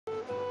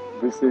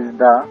This is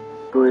the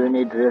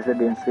 2-unit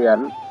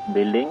residential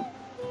building.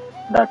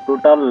 The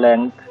total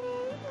length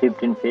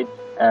 15 feet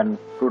and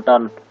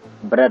total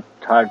breadth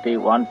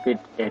 31 feet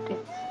 8 inches.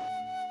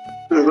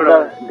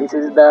 This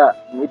is the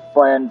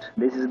midpoint.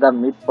 This is the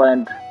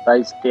midpoint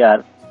size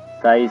stair.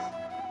 Size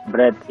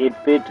breadth 8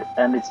 feet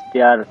and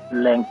stair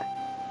length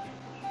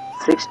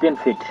 16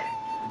 feet.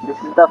 This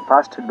is the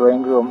first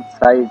drawing room.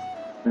 Size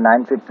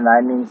 9 feet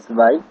 9 inches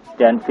by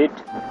 10 feet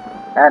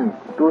and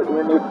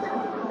 2-unit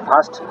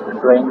first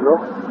drawing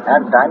room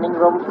and dining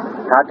room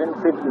 13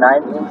 feet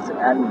 9 inches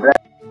and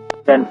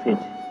breadth 10 feet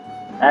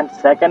and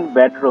second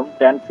bedroom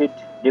 10 feet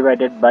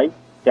divided by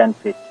 10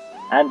 feet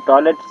and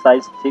toilet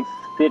size 6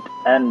 feet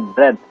and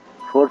breadth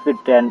 4 feet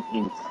 10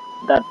 inches.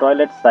 The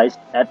toilet size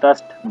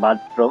attached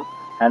bathroom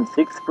and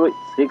 6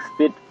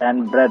 feet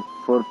and breadth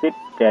 4 feet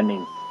 10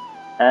 inches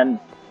and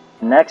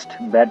next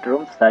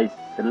bedroom size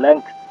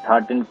length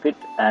 13 feet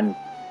and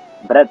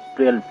breadth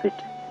 12 feet.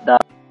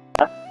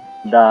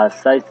 The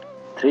size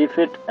 3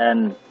 feet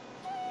and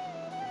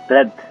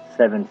breadth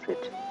 7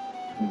 feet.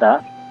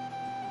 The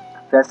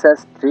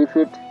faces 3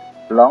 feet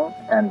long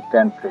and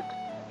 10 feet.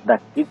 The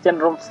kitchen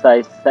room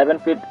size 7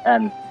 feet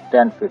and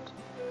 10 feet.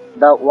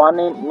 The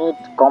 1-unit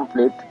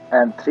complete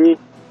and 3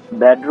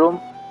 bedroom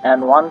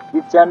and 1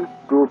 kitchen,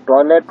 2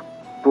 toilet,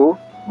 2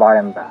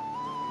 veranda.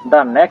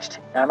 The next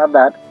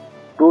another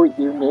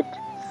 2-unit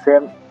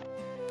same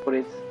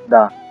is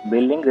the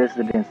building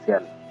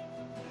residential.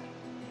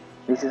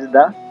 This is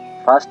the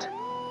first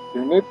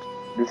unit.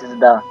 This is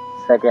the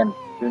second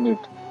unit.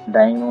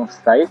 Dining room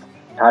size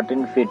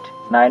 13 feet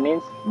 9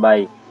 inches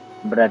by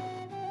breadth.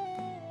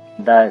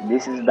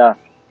 This is the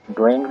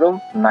drawing room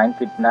 9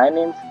 feet 9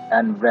 inches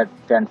and breadth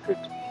 10 feet.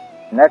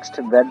 Next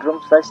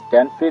bedroom size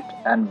 10 feet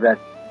and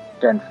breadth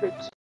 10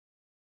 feet.